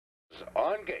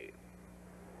on gate.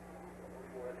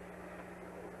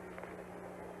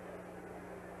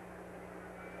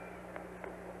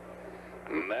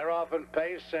 They're off and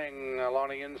pacing along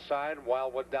the inside.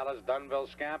 Wildwood Dallas,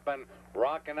 Dunville Scamp, and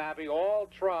Rockin' Abbie all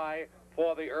try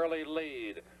for the early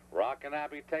lead. Rockin'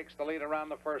 Abbie takes the lead around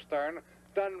the first turn.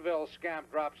 Dunville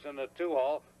Scamp drops in the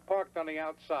 2-hole, parked on the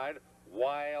outside.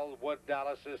 Wildwood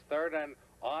Dallas is third and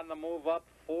on the move up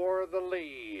for the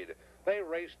lead. They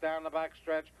race down the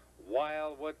backstretch.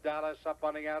 Wildwood Dallas up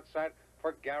on the outside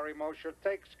for Gary Mosher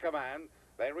takes command.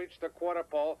 They reach the quarter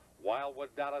pole. Wildwood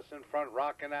Dallas in front,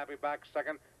 Rockin' Abbie back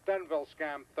second, Dunville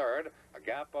Scamp third. A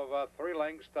gap of 3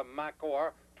 lengths to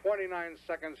McOr, 29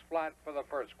 seconds flat for the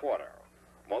first quarter.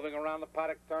 Moving around the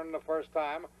paddock turn the first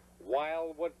time,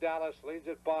 Wildwood Dallas leads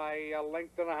it by a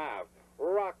length and a half.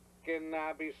 Rockin'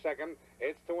 Abbie second.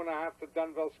 It's 2.5 to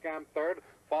Dunville Scamp third,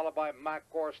 followed by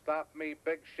McOr, Stop Me,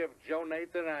 Big Shift, Joe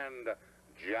Nathan, and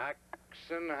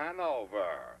Jackson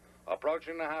Hanover.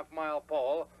 Approaching the half-mile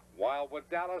pole, Wildwood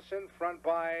Dallas in front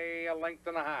by a length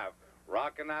and a half.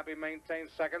 Rockin' Abbie maintains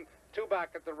second. 2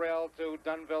 back at the rail to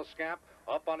Dunville Scamp.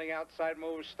 Up on the outside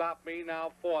moves Stop Me,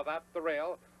 now 4th at the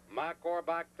rail. McOr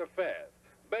back to 5th.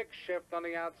 Big Shift on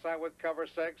the outside with cover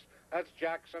 6. That's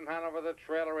Jackson Hanover. The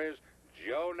trailer is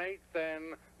Joe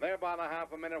Nathan. They're about a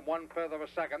half a minute, 1/5 of a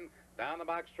second. Down the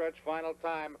backstretch, final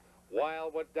time.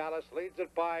 Wildwood Dallas leads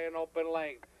it by an open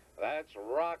length. That's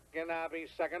Rockin' Abbie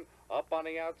second. Up on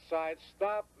the outside,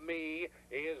 Stop Me.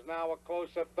 He is now a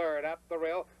closer third. At the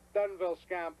rail, Dunville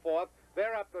Scamp 4th.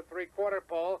 They're up the 3/4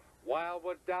 pole.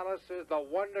 Wildwood Dallas is the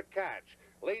one to catch.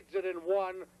 Leads it in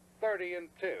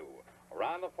 1:30-2.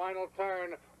 Around the final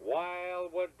turn,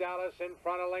 Wildwood Dallas in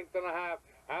front, a length and a half.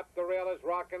 At the rail is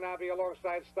Rockin' Abbie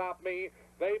alongside Stop Me.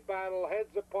 They battle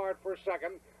heads apart for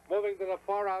second. Moving to the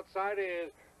far outside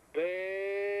is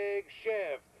Big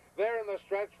Shift. They're in the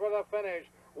stretch for the finish.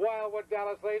 Wildwood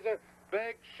Dallas leads it.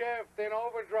 Big Shift in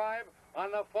overdrive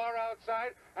on the far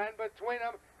outside, and between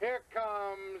them, here comes